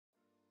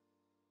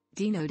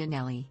Dino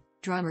Danelli,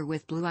 drummer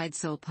with Blue-Eyed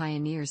Soul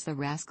pioneers the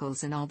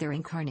Rascals in all their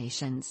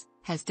incarnations,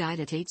 has died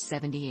at age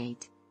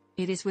 78.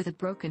 It is with a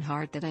broken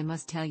heart that I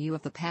must tell you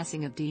of the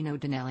passing of Dino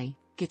Danelli,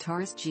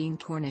 guitarist Gene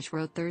Cornish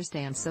wrote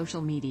Thursday on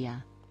social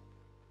media.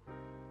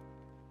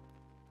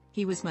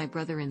 He was my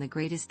brother and the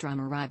greatest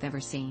drummer I've ever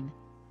seen.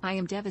 I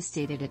am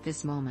devastated at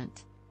this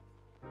moment.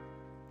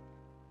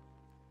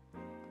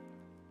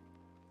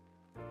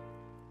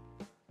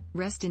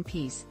 Rest in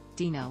peace,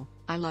 Dino,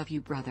 I love you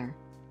brother.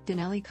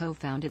 Danelli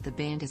co-founded the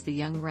band as the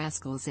Young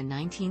Rascals in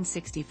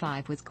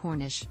 1965 with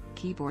Cornish,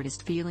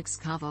 keyboardist Felix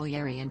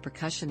Cavalieri and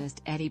percussionist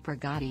Eddie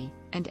Brigatti,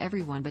 and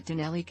everyone but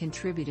Danelli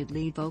contributed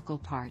lead vocal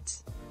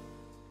parts.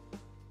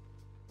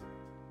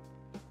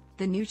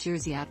 The New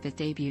Jersey outfit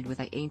debuted with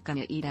I Ain't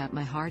Gonna Eat Out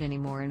My Heart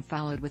Anymore and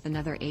followed with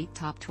another 8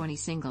 top 20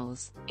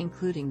 singles,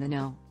 including the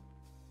No.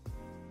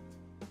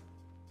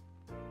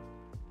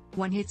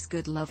 1 hits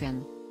Good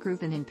Lovin',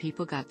 Groovin' and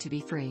People Got to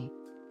Be Free.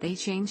 They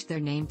changed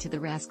their name to the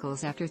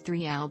Rascals after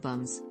 3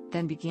 albums,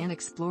 then began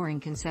exploring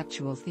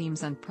conceptual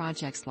themes on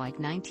projects like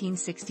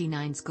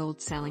 1969's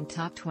gold-selling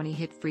top 20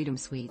 hit Freedom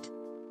Suite.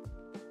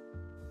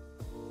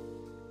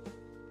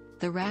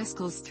 The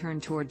Rascals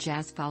turned toward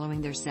jazz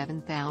following their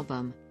 7th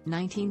album,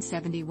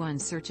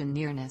 1971's Search and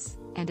Nearness,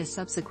 and a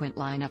subsequent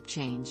lineup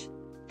change.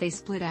 They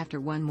split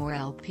after one more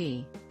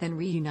LP, then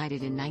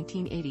reunited in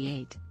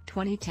 1988,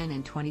 2010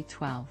 and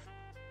 2012.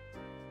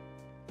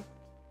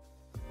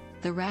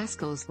 The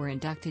Rascals were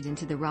inducted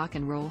into the Rock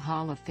and Roll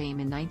Hall of Fame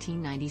in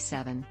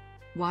 1997.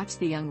 Watch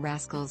the Young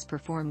Rascals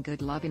perform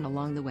Good Lovin'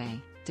 along the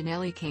way.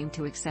 Danelli came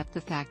to accept the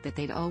fact that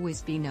they'd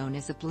always be known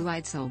as a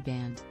Blue-Eyed Soul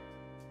band.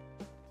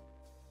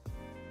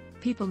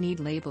 People need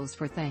labels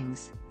for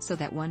things, so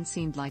that one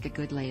seemed like a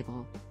good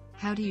label.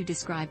 How do you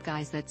describe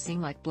guys that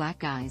sing like black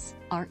guys,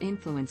 are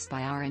influenced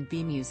by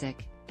R&B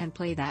music, and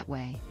play that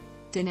way?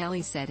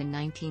 Danelli said in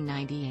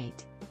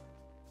 1998.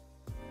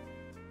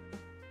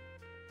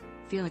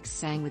 Felix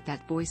sang with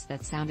that voice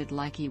that sounded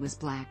like he was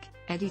black,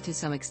 Eddie to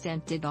some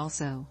extent did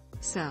also,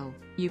 so,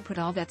 you put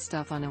all that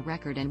stuff on a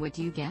record and what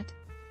do you get?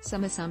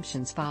 Some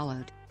assumptions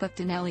followed, but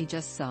Danelli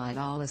just saw it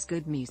all as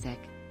good music.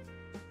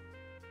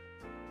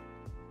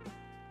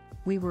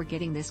 We were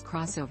getting this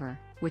crossover,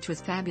 which was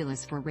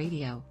fabulous for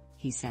radio,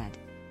 he said.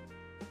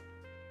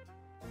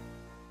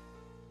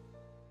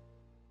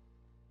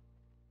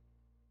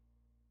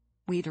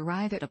 We'd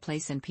arrive at a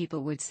place and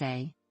people would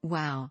say,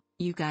 wow,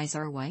 you guys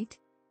are white?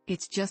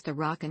 It's just a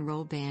rock and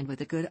roll band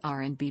with a good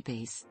R&B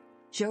bass.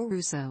 Joe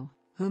Russo,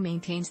 who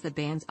maintains the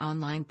band's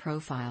online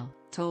profile,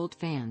 told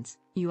fans,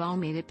 you all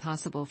made it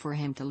possible for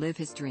him to live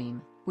his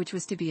dream, which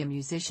was to be a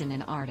musician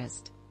and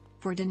artist.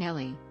 For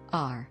Danelli,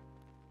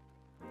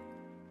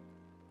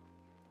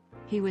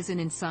 he was an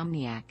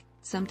insomniac,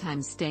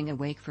 sometimes staying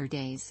awake for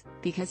days,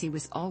 because he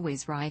was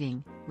always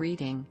writing,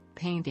 reading,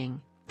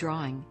 painting,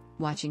 drawing,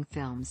 watching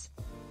films.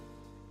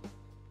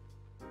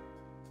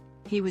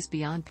 He was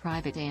beyond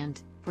private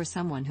and, for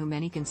someone who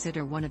many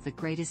consider one of the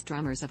greatest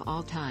drummers of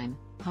all time,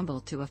 humble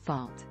to a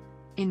fault.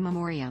 In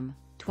Memoriam,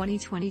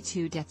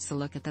 2022 gets a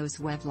look at those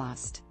we've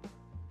lost.